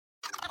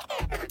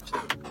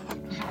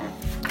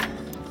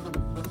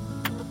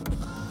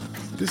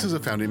This is a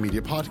Founding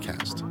Media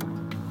podcast.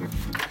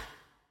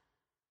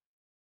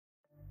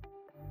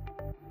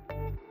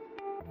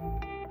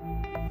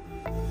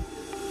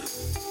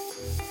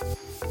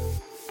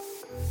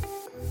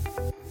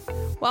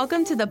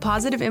 Welcome to the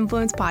Positive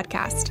Influence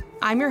Podcast.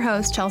 I'm your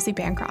host, Chelsea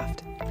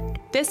Bancroft.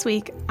 This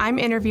week, I'm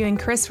interviewing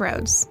Chris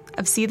Rhodes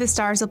of See the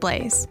Stars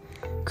Ablaze.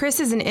 Chris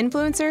is an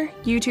influencer,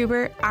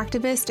 YouTuber,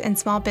 activist, and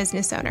small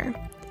business owner.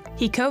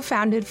 He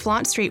co-founded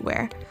Flaunt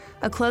Streetwear,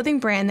 a clothing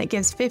brand that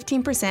gives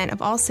 15%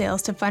 of all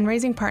sales to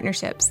fundraising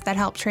partnerships that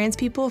help trans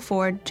people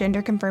afford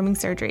gender-confirming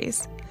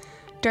surgeries.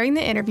 During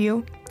the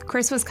interview,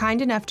 Chris was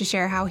kind enough to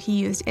share how he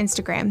used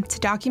Instagram to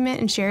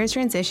document and share his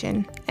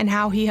transition and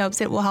how he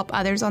hopes it will help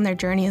others on their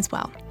journey as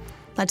well.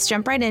 Let's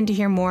jump right in to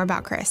hear more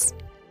about Chris.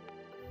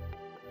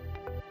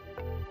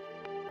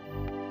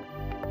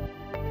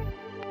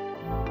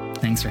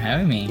 Thanks for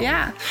having me.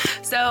 Yeah.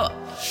 So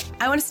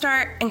I want to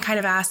start and kind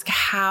of ask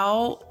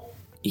how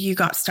you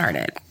got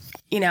started.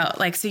 How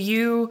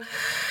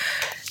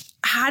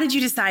did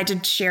you decide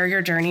to share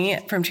your journey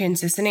from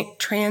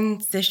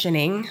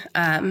transitioning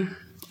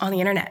on the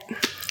internet?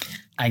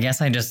 I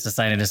guess I just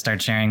decided to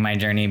start sharing my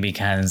journey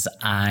because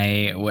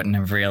I wouldn't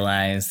have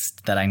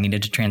realized that I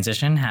needed to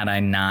transition had I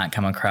not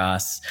come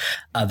across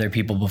other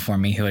people before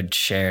me who had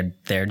shared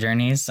their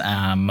journeys,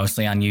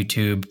 mostly on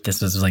YouTube.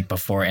 This was like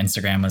before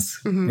Instagram was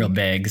real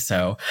big.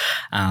 So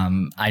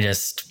I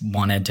just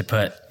wanted to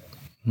put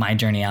my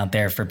journey out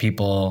there for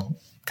people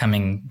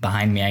coming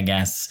behind me, I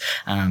guess,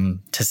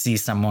 to see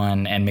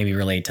someone and maybe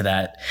relate to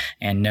that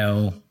and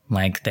know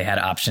like they had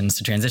options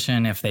to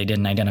transition if they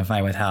didn't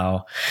identify with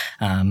how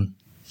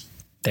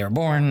they were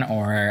born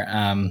or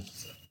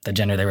the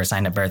gender they were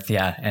assigned at birth.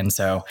 Yeah. And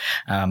so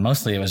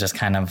mostly it was just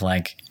kind of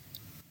like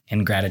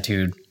in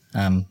gratitude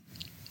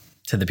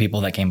to the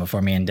people that came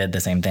before me and did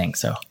the same thing.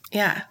 So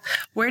yeah.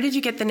 Where did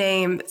you get the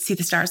name See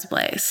the Stars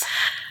Ablaze?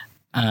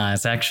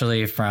 It's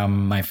actually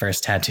from my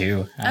first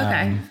tattoo.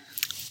 Okay.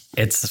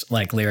 It's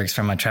like lyrics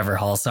from a Trevor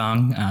Hall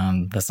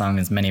song. The song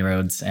is Many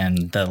Roads,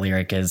 and the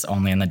lyric is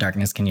Only in the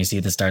darkness can you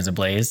see the stars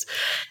ablaze.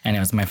 And it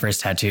was my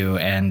first tattoo.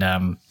 And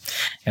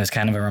it was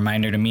kind of a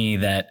reminder to me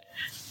that,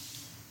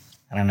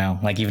 I don't know,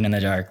 like even in the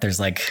dark, there's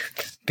like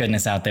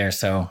goodness out there.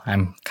 So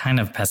I'm kind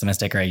of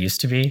pessimistic, or I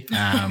used to be.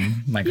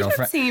 My girlfriend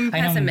don't seem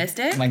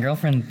pessimistic. My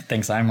girlfriend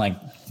thinks I'm like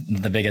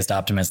the biggest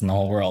optimist in the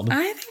whole world.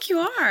 I think you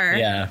are.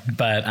 Yeah,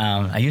 but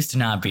I used to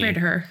not be. Pray to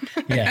her.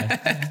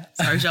 Yeah.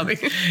 Sorry, Shelby.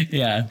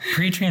 Yeah.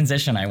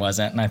 Pre-transition, I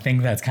wasn't. And I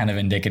think that's kind of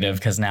indicative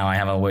because now I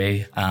have a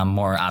way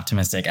more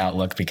optimistic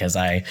outlook because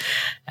I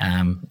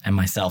am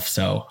myself.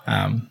 So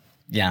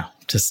yeah,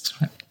 just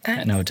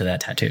no to that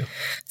tattoo.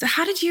 So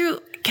how did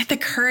you get the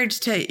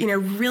courage to,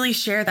 really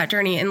share that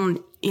journey? And,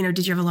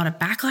 did you have a lot of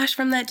backlash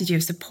from that? Did you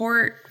have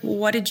support?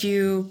 How did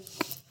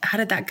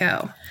that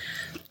go?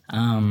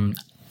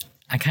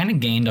 I kind of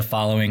gained a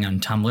following on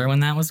Tumblr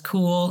when that was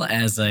cool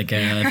as like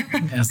a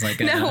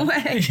no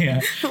way.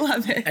 Yeah.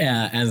 Love it.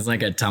 Yeah, as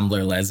like a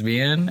Tumblr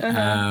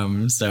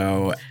lesbian.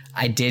 So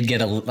I did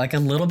get a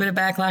little bit of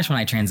backlash when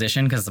I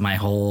transitioned because my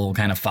whole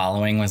kind of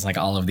following was like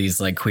all of these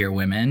like queer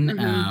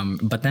women.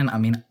 But then, I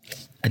mean,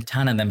 a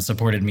ton of them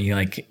supported me,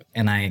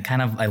 and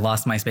I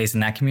lost my space in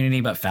that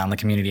community, but found the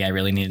community I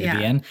really needed to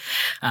be in.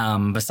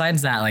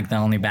 Besides that, like the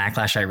only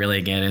backlash I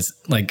really get is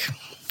like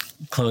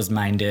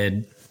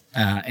closed-minded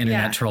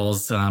internet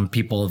trolls,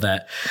 people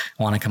that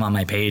want to come on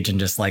my page and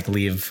just like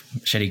leave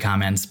shitty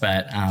comments.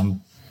 But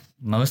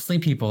mostly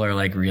people are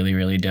like really,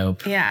 really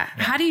dope. Yeah.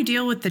 How do you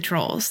deal with the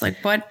trolls?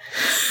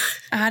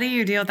 How do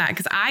you deal with that?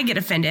 Because I get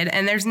offended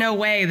and there's no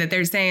way that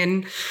they're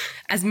saying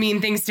as mean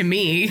things to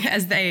me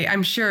as they,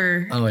 I'm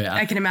sure,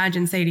 I can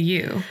imagine, say to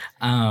you.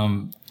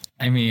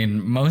 I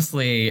mean,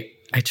 mostly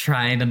I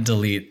try to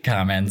delete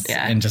comments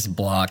and just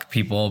block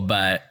people,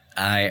 but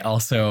I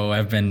also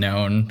have been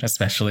known,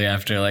 especially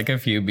after like a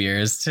few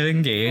beers, to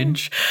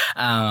engage.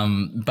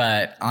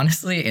 But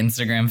honestly,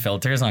 Instagram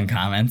filters on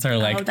comments are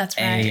like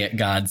a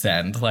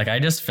godsend. Like I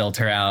just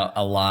filter out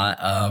a lot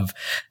of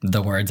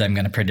the words I'm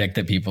going to predict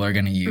that people are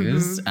going to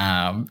use,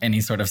 any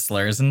sort of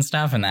slurs and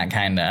stuff. And that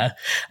kind of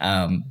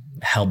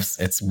helps.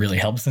 It's really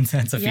helps since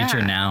it's a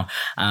feature now.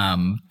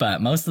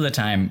 But most of the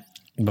time,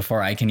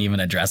 before I can even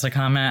address a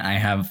comment, I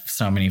have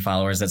so many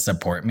followers that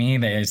support me.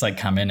 They just like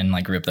come in and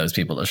like rip those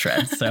people to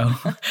shreds. So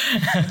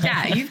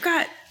yeah, you've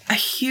got a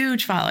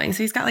huge following.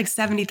 So he's got like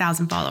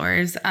 70,000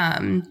 followers.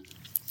 Are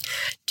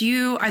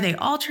they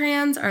all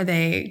trans? Are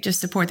they just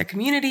support the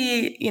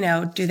community?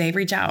 Do they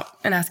reach out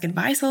and ask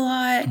advice a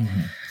lot?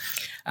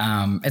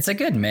 It's a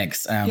good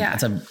mix.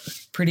 It's a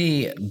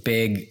pretty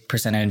big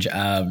percentage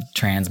of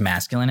trans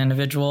masculine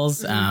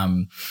individuals.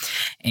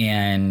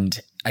 And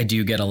I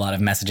do get a lot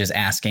of messages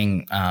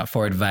asking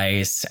for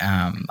advice.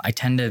 I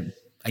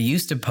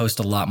used to post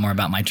a lot more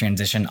about my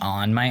transition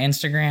on my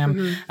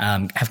Instagram.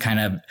 Have kind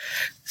of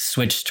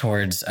switched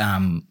towards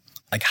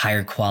like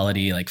higher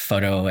quality, like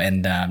photo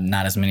and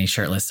not as many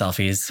shirtless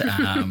selfies.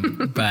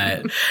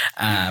 But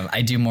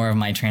I do more of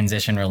my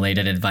transition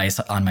related advice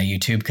on my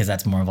YouTube because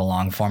that's more of a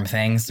long form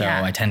thing. So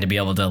I tend to be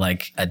able to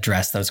like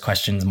address those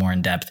questions more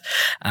in depth.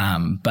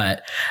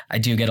 But I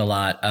do get a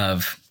lot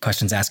of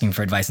questions asking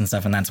for advice and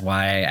stuff. And that's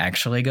why I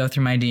actually go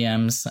through my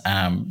DMs.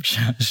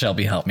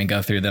 Shelby helped me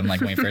go through them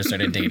like when we first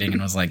started dating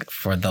and was like,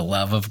 for the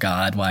love of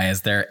God, why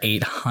is there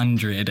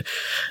 800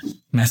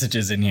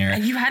 messages in here?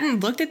 And you hadn't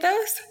looked at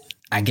those?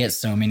 I get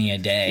so many a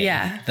day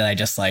that I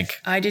just like...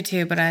 I do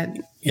too, but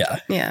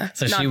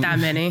So not that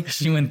many.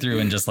 She went through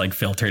and just like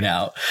filtered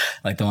out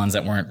like the ones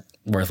that weren't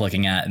worth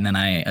looking at. And then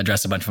I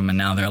addressed a bunch of them and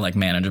now they're like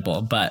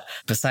manageable. But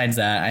besides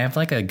that, I have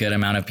like a good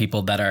amount of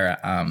people that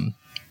are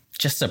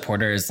just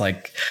supporters.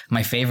 Like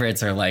my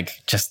favorites are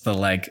like just the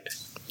like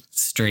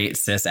straight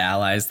cis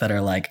allies that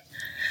are like...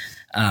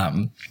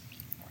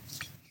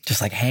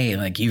 just like, hey,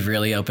 like you've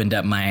really opened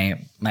up my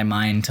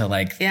mind to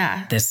like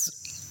this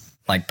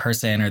like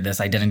person or this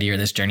identity or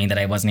this journey that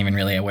I wasn't even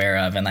really aware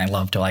of. And I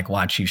love to like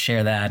watch you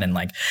share that. And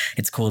like,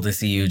 it's cool to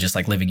see you just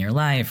like living your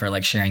life or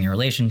like sharing your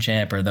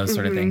relationship or those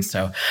sort of things.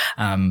 So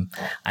I'm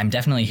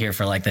definitely here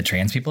for like the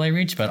trans people I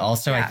reach, but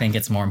also I think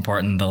it's more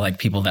important the like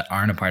people that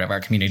aren't a part of our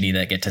community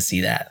that get to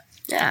see that.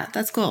 Yeah,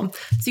 that's cool.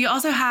 So you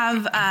also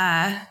have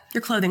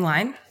your clothing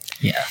line.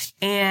 Yeah.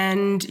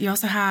 And you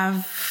also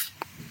have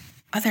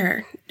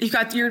you've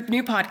got your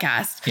new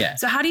podcast. Yeah.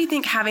 So how do you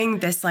think having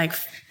this like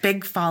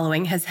big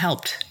following has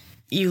helped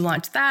you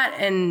launch that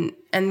and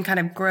kind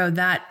of grow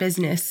that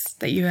business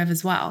that you have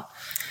as well?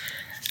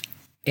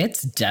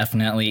 It's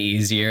definitely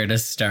easier to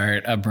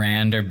start a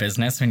brand or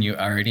business when you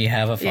already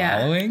have a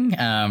following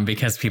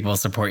because people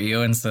support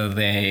you. And so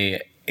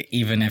they,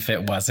 even if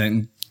it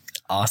wasn't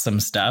awesome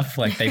stuff,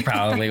 like they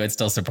probably would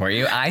still support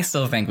you. I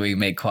still think we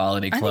make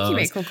quality clothes. I think you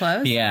make cool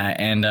clothes. Yeah.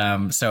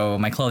 And so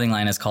my clothing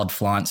line is called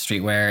Flaunt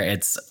Streetwear.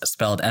 It's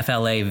spelled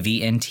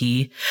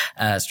FLAVNT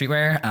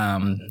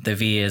streetwear. The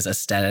V is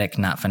aesthetic,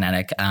 not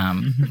phonetic.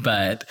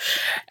 But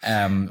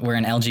we're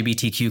an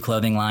LGBTQ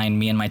clothing line.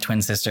 Me and my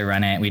twin sister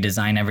run it. We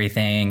design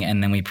everything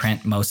and then we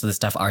print most of the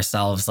stuff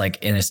ourselves,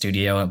 like in a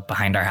studio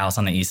behind our house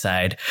on the east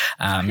side.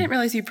 I didn't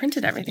realize you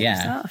printed everything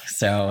yourself.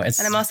 So it's...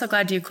 And I'm also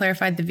glad you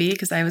clarified the V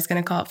because I was going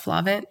to call it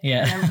Flavent.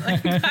 Yeah. And I'm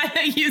like, glad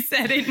that you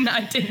said it and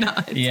I did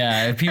not.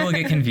 Yeah. People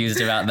get confused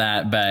about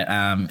that,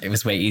 but it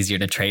was way easier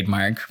to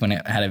trademark when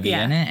it had a V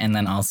in it. And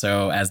then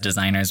also as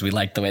designers, we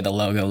liked the way the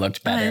logo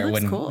looked better. It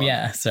looks cool.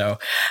 Yeah. So,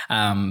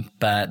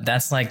 but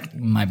that's like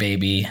my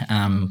baby.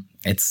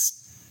 It's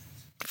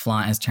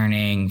Flaunt is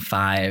turning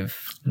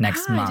 5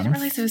 next month. I didn't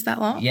realize it was that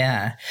long.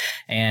 Yeah.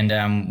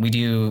 And we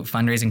do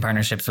fundraising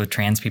partnerships with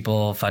trans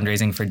people,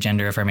 fundraising for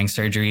gender affirming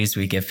surgeries.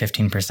 We give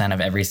 15%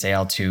 of every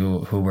sale to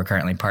who we're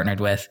currently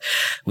partnered with.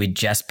 We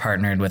just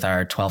partnered with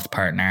our 12th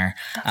partner.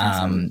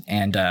 Awesome.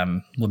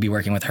 And we'll be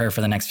working with her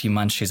for the next few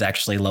months. She's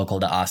actually local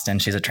to Austin.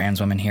 She's a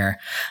trans woman here.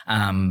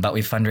 But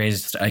we've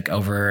fundraised like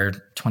over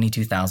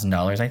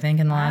 $22,000, I think,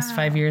 in the last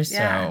 5 years.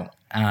 Yeah.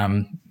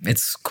 So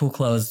it's cool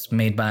clothes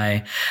made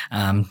by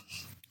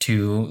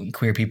to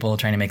queer people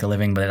trying to make a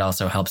living, but it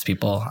also helps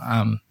people.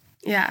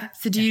 Yeah.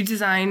 So do you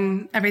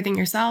design everything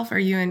yourself or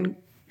you and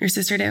your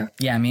sister do?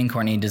 Yeah, me and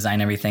Courtney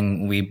design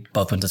everything. We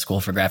both went to school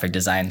for graphic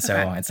design.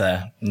 So it's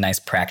a nice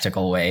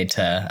practical way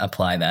to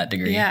apply that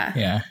degree. Yeah.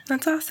 Yeah.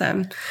 That's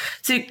awesome.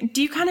 So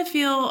do you kind of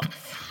feel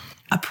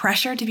a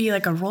pressure to be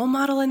like a role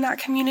model in that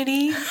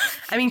community?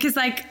 I mean, because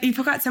like you've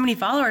got so many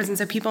followers and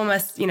so people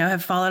must,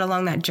 have followed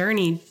along that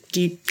journey.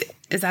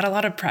 Is that a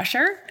lot of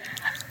pressure?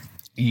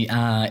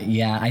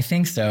 Yeah, I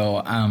think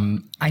so.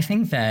 I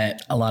think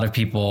that a lot of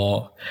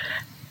people,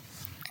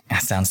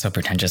 it sounds so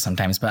pretentious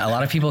sometimes, but a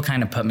lot of people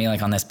kind of put me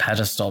like on this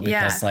pedestal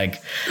because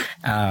like,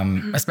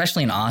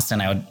 especially in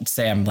Austin, I would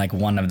say I'm like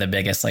one of the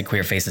biggest like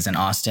queer faces in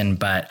Austin,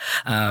 but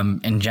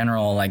in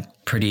general,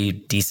 like pretty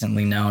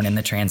decently known in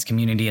the trans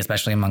community,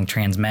 especially among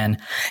trans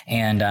men.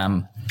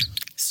 And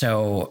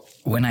so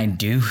when I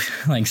do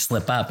like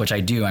slip up, which I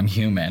do, I'm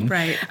human.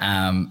 Right.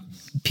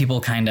 People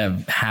kind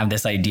of have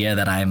this idea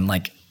that I'm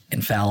like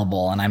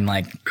infallible. And I'm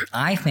like,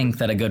 I think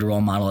that a good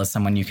role model is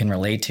someone you can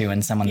relate to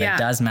and someone that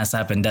does mess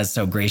up and does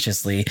so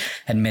graciously,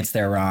 admits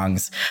their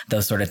wrongs,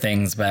 those sort of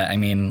things. But I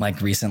mean,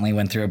 like recently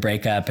went through a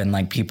breakup and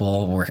like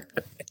people were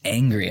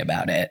angry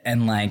about it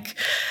and like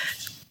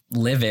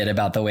livid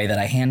about the way that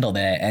I handled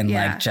it and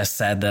like just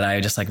said that I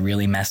just like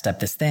really messed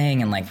up this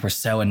thing and like we're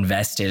so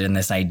invested in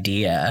this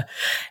idea.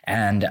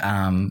 And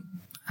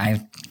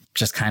I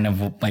just kind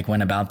of like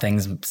went about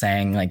things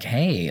saying like,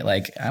 hey,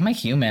 like I'm a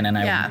human and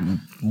I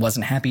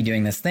wasn't happy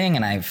doing this thing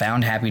and I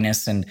found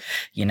happiness. And,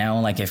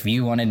 like if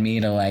you wanted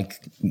me to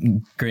like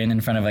grin in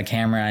front of a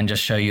camera and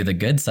just show you the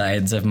good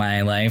sides of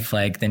my life,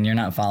 like then you're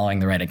not following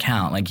the right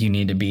account. Like you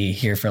need to be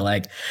here for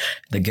like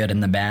the good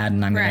and the bad.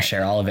 And I'm going to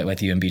share all of it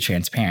with you and be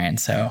transparent.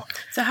 So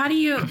how do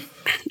you,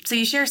 so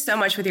you share so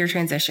much with your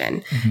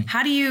transition. Mm-hmm.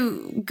 How do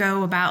you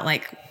go about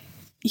like,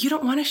 you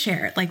don't want to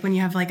share it like when you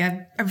have like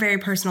a very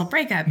personal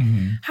breakup.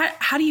 Mm-hmm.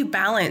 How do you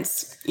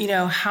balance,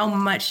 how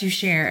much you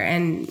share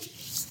and,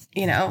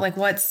 like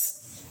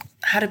what's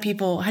how do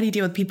you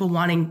deal with people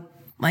wanting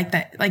like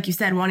that, like you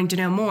said, wanting to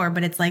know more,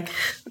 but it's like,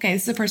 okay,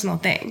 this is a personal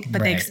thing,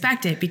 but they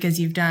expect it because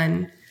you've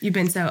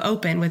been so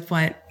open with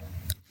what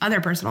other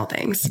personal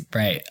things.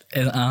 Right.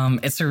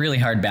 It's a really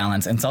hard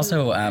balance. And it's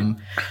also,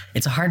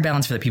 it's a hard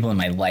balance for the people in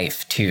my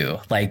life too.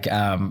 Like,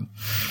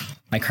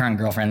 my current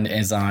girlfriend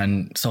is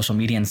on social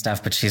media and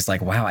stuff, but she's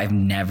like, wow, I've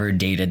never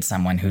dated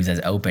someone who's as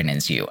open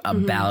as you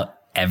about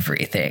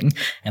everything.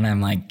 And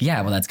I'm like,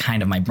 yeah, well, that's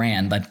kind of my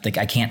brand, but like,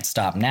 I can't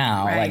stop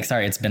now. Right. Like,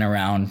 sorry, it's been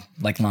around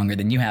like longer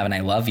than you have, and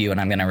I love you,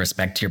 and I'm going to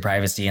respect your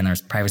privacy and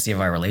the privacy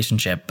of our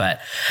relationship. But,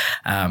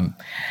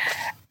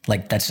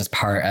 like, that's just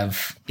part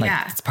of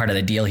it's part of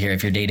the deal here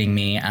if you're dating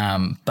me.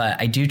 But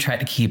I do try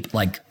to keep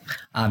like,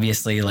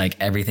 obviously, like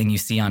everything you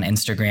see on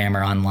Instagram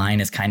or online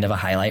is kind of a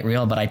highlight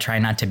reel, but I try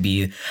not to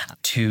be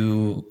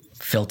too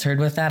filtered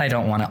with that. I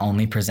don't want to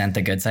only present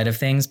the good side of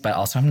things, but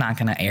also I'm not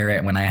going to air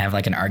it when I have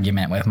like an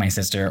argument with my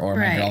sister or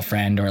my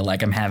girlfriend, or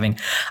like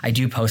I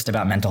do post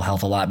about mental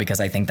health a lot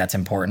because I think that's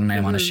important. I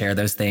want to share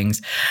those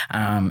things.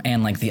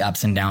 And like the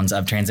ups and downs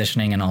of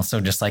transitioning, and also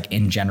just like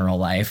in general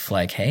life,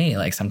 like, hey,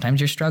 like sometimes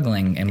you're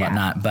struggling and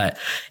whatnot, but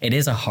it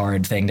is a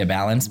hard thing to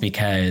balance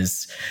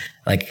because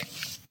like,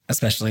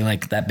 especially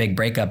like that big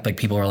breakup, like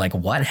people were like,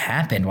 what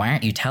happened? Why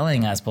aren't you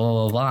telling us? Blah,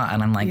 blah, blah.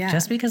 And I'm like,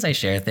 just because I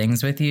share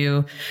things with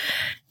you,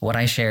 what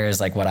I share is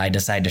like what I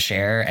decide to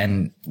share.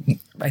 And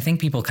I think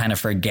people kind of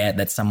forget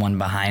that someone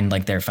behind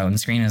like their phone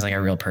screen is like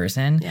a real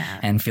person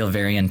and feel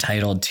very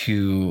entitled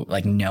to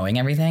like knowing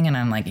everything. And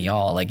I'm like,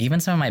 y'all, like even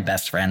some of my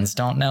best friends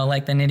don't know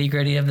like the nitty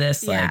gritty of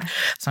this. Like,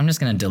 so I'm just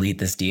going to delete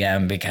this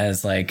DM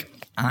because like,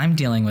 I'm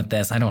dealing with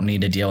this. I don't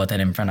need to deal with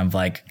it in front of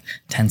like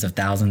tens of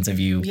thousands of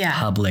you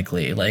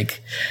publicly,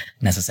 like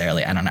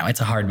necessarily. I don't know. It's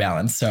a hard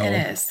balance. So it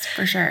is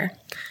for sure.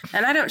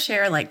 And I don't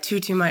share like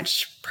too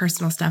much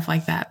personal stuff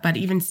like that. But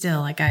even still,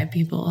 like I have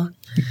people,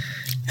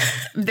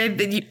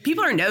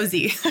 people are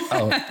nosy.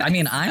 I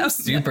mean, I'm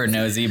super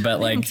nosy, but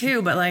like me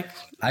too, but like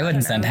I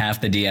wouldn't send half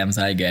the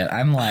DMs I get.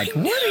 I'm like, what?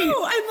 I'm like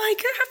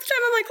half the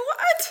time I'm like,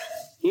 what?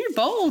 You're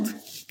bold.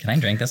 Can I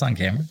drink this on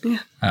camera? Yeah.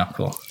 Oh,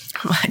 cool.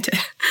 Well, I did.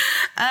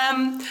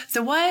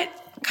 So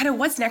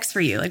what's next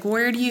for you? Like,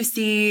 where do you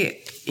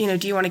see,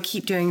 do you want to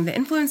keep doing the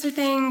influencer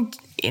thing?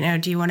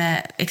 Do you want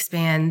to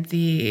expand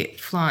the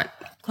Flaunt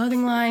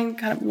clothing line?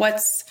 Kind of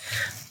what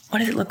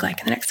does it look like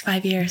in the next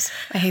 5 years?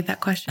 I hate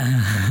that question.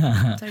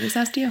 So I just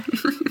asked you.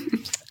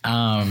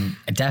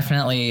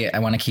 Definitely, I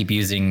want to keep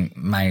using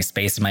my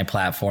space and my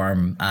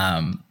platform.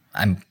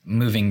 I'm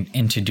moving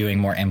into doing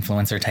more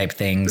influencer type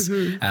things,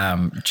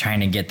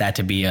 trying to get that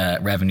to be a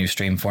revenue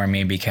stream for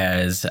me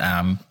because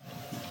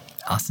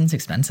Austin's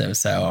expensive.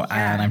 So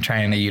I'm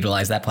trying to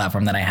utilize that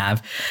platform that I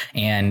have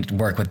and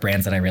work with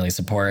brands that I really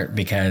support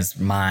because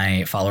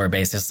my follower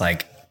base is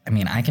like, I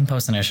mean, I can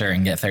post in a shirt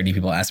and get 30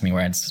 people ask me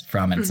where it's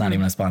from, and it's not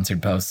even a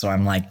sponsored post. So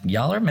I'm like,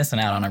 y'all are missing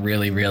out on a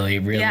really, really,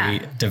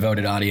 really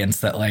devoted audience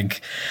that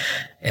like,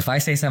 if I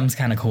say something's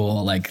kind of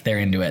cool, like they're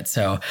into it.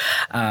 So,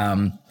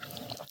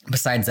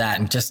 besides that,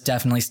 I'm just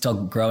definitely still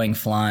growing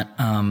Flaunt.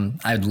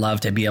 I'd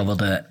love to be able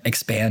to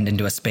expand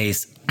into a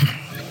space.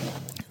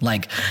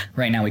 Like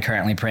right now we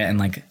currently print in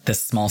like this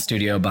small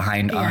studio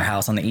behind our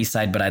house on the east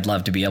side, but I'd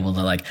love to be able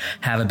to like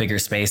have a bigger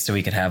space so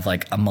we could have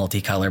like a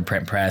multicolored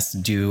print press,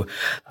 do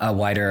a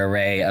wider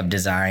array of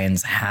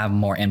designs, have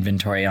more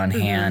inventory on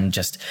hand,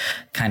 just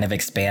kind of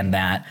expand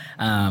that.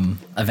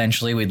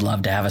 Eventually we'd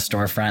love to have a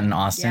storefront in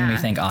Austin. We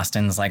think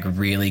Austin's like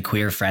really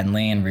queer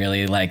friendly and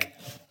really like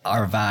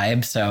our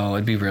vibe. So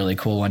it'd be really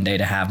cool one day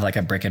to have like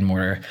a brick and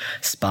mortar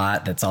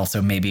spot that's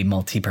also maybe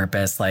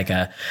multi-purpose, like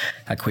a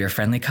queer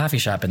friendly coffee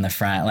shop in the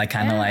front, like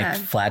kind of like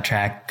Flat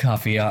Track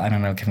Coffee. I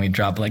don't know, can we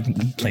drop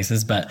like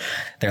places, but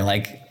they're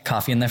like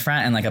coffee in the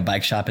front and like a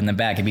bike shop in the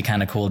back. It'd be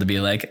kind of cool to be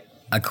like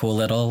a cool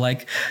little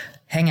like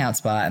hangout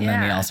spot. And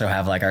then we also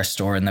have like our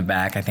store in the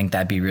back. I think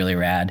that'd be really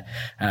rad.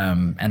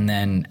 And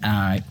then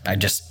I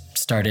just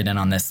started in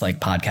on this like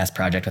podcast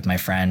project with my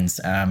friends.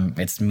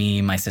 It's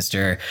me, my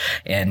sister,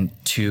 and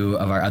two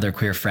of our other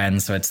queer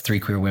friends. So it's 3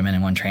 queer women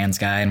and 1 trans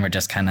guy. And we're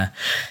just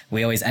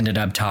we always ended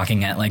up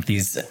talking at like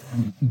these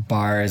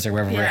bars or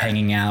wherever we're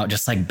hanging out,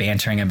 just like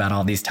bantering about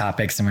all these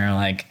topics. And we were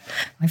like,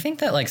 I think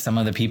that like some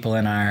of the people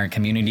in our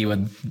community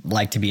would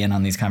like to be in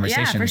on these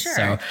conversations. Yeah, for sure.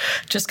 So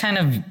just kind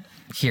of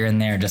here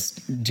and there,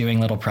 just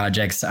doing little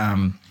projects.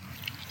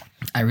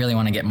 I really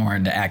want to get more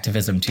into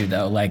activism too,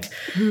 though. Like,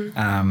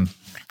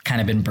 kind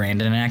of been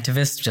branded an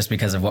activist just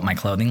because of what my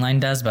clothing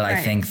line does. But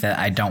I think that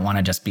I don't want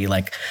to just be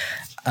like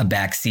a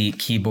backseat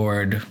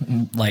keyboard,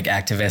 like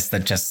activist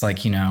that just like,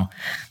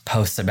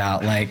 posts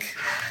about like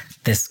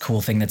this cool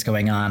thing that's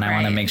going on. I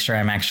want to make sure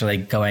I'm actually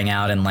going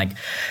out and like,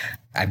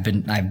 I've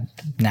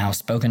now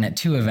spoken at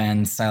 2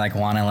 events. I like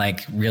want to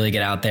like really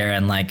get out there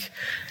and like,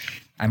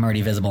 I'm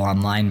already visible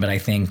online, but I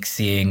think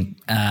seeing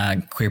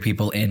queer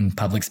people in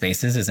public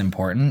spaces is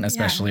important,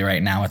 especially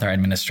right now with our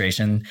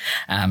administration.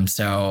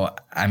 So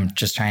I'm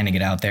just trying to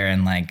get out there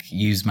and like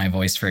use my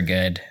voice for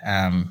good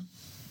and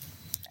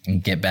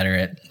get better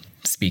at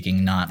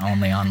speaking not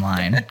only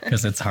online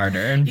because it's harder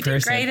in You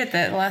person. did great at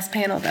the last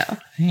panel, though.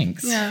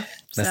 Thanks. Yeah.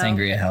 The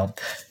sangria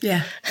helped.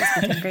 Yeah.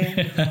 That's the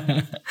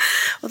sangria.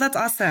 Well, that's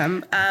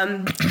awesome.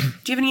 Do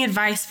you have any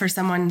advice for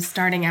someone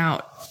starting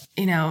out,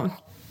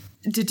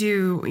 to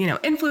do,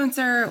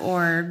 influencer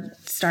or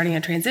starting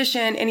a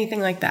transition, anything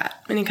like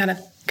that? Any kind of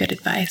good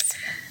advice?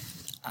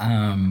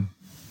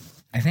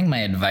 I think my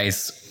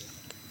advice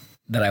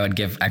that I would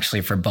give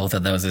actually for both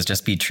of those is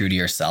just be true to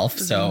yourself.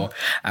 Mm-hmm.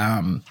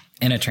 So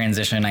in a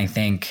transition, I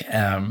think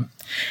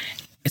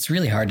it's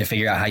really hard to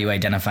figure out how you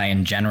identify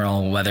in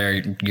general,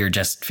 whether you're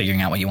just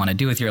figuring out what you want to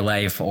do with your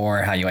life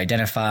or how you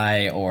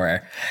identify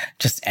or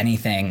just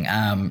anything.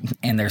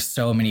 And there's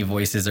so many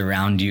voices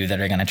around you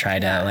that are going to try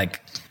to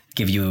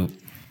give you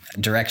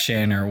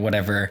direction or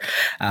whatever.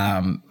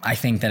 I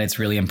think that it's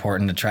really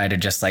important to try to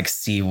just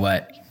see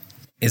what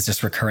is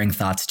just recurring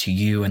thoughts to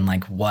you and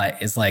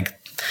what is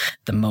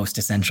the most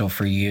essential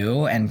for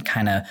you, and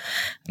kind of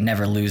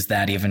never lose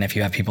that, even if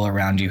you have people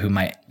around you who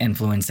might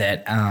influence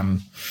it.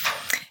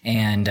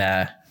 And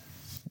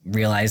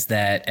realize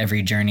that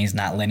every journey is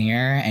not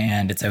linear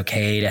and it's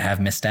okay to have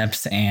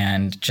missteps,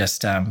 and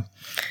just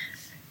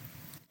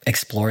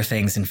explore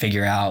things and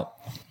figure out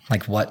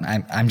what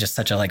I'm just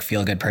such a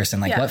feel good person,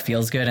 what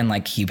feels good,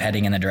 and keep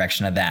heading in the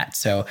direction of that.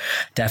 So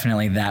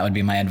definitely that would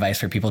be my advice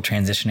for people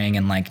transitioning,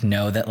 and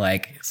know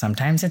that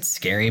sometimes it's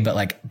scary,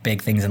 but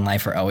big things in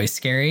life are always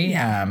scary.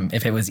 Yeah.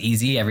 If it was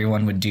easy,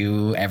 everyone would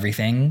do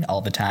everything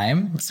all the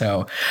time.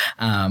 So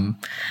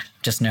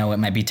just know it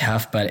might be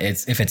tough, but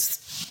if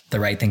it's the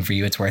right thing for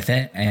you, it's worth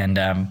it. And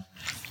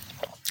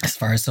as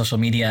far as social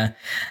media,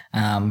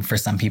 for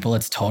some people,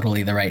 it's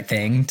totally the right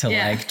thing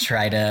to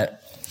try to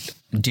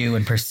do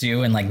and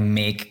pursue and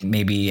make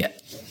maybe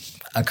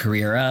a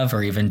career of,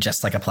 or even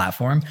just a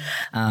platform.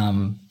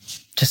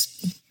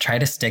 Just try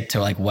to stick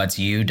to what's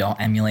you. Don't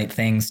emulate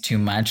things too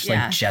much,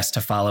 just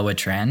to follow a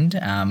trend.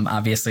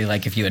 Obviously,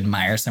 if you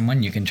admire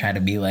someone, you can try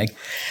to be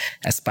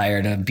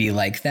aspire to be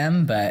like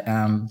them, but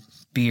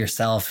be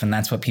yourself. And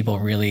that's what people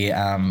really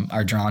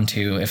are drawn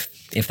to,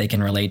 if they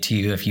can relate to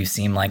you, if you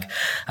seem like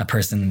a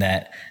person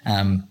that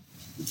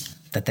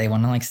that they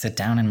want to sit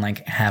down and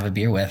have a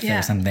beer with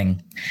or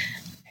something.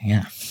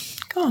 Yeah.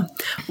 Cool.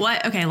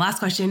 Okay, last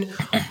question.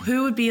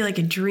 Who would be a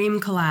dream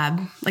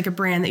collab, a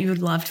brand that you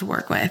would love to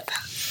work with?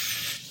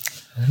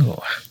 Oh,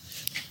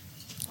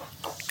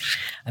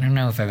 I don't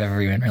know if I've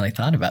ever even really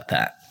thought about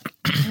that.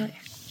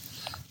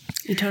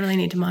 You totally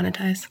need to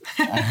monetize.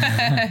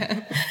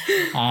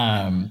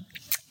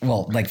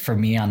 Well, for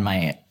me on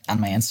my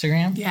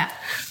Instagram? Yeah.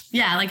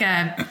 Yeah,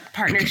 a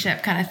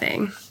partnership kind of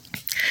thing.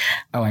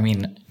 Oh, I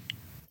mean,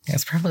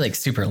 it's probably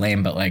super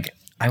lame, but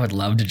I would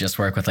love to just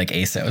work with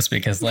ASOS,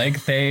 because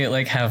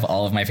they have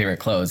all of my favorite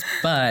clothes,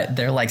 but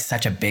they're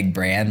such a big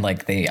brand.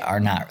 They are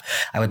not.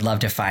 I would love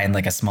to find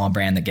a small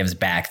brand that gives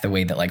back the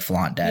way that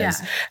Flaunt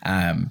does.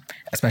 Yeah.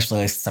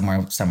 Especially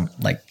some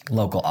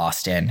local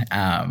Austin.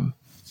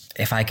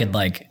 If I could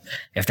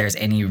if there's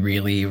any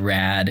really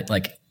rad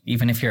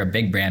even if you're a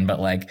big brand,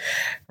 but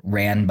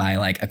ran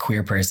by a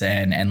queer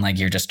person, and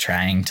you're just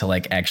trying to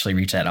actually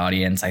reach that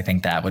audience, I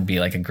think that would be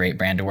a great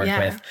brand to work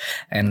with.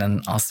 And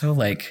then also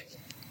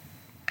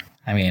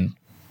I mean,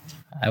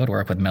 I would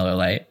work with Miller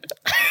Lite.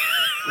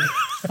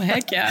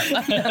 Heck yeah. I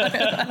love Miller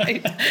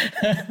Lite.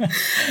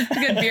 A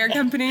good beer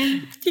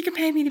company. You can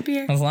pay me the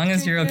beer. As long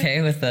as you're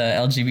okay with the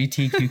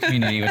LGBTQ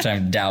community, which I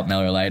doubt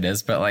Miller Lite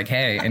is, but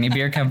hey, any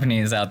beer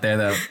companies out there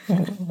that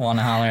want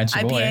to holler at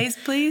your boy.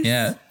 IPAs, please.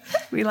 Yeah.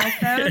 We like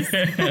those.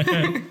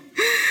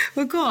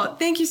 Well, cool.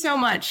 Thank you so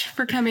much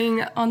for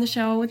coming on the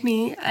show with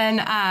me,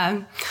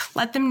 and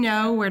let them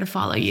know where to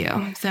follow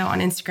you. So on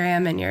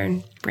Instagram and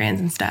your brands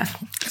and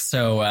stuff.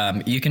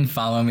 So you can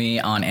follow me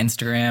on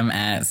Instagram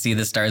at See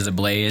the Stars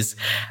Ablaze.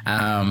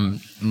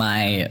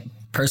 My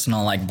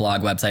personal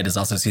blog website is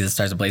also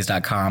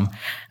seethestarsablaze.com.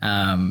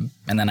 And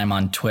then I'm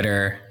on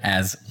Twitter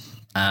as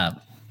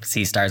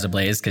See Stars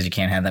Ablaze, because you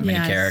can't have that many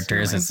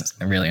characters. It's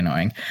really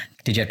annoying.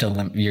 Did you have to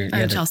limit your...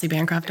 Chelsea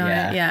Bancroft on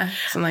it. Yeah.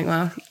 So I'm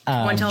well,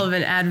 one hell of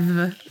an ad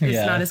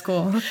is not as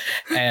cool.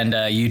 And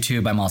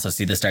YouTube, I'm also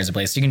See the Stars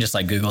Ablaze. So you can just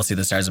Google See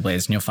the Stars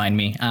Ablaze and you'll find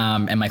me.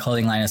 And my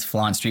clothing line is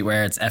Flaunt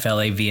Streetwear. It's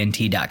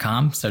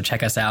FLAVNT.com. So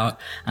check us out.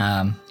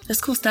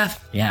 That's cool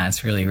stuff. Yeah,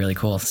 it's really, really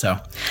cool. So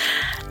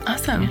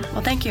awesome. Yeah.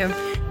 Well, thank you.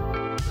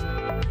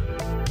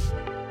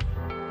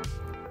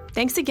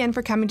 Thanks again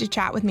for coming to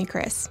chat with me,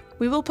 Chris.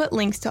 We will put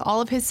links to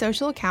all of his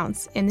social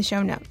accounts in the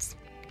show notes.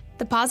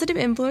 The Positive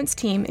Influence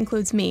team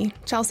includes me,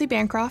 Chelsea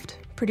Bancroft,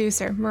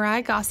 producer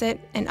Mariah Gossett,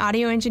 and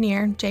audio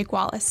engineer Jake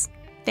Wallace.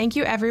 Thank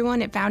you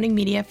everyone at Founding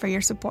Media for your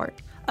support.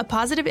 A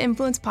Positive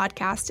Influence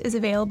podcast is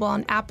available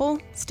on Apple,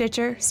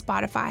 Stitcher,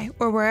 Spotify,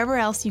 or wherever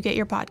else you get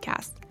your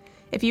podcasts.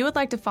 If you would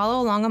like to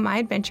follow along on my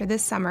adventure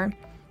this summer,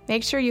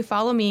 make sure you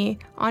follow me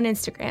on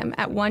Instagram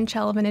at One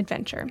Chell of an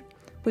Adventure.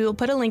 We will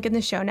put a link in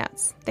the show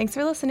notes. Thanks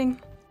for listening.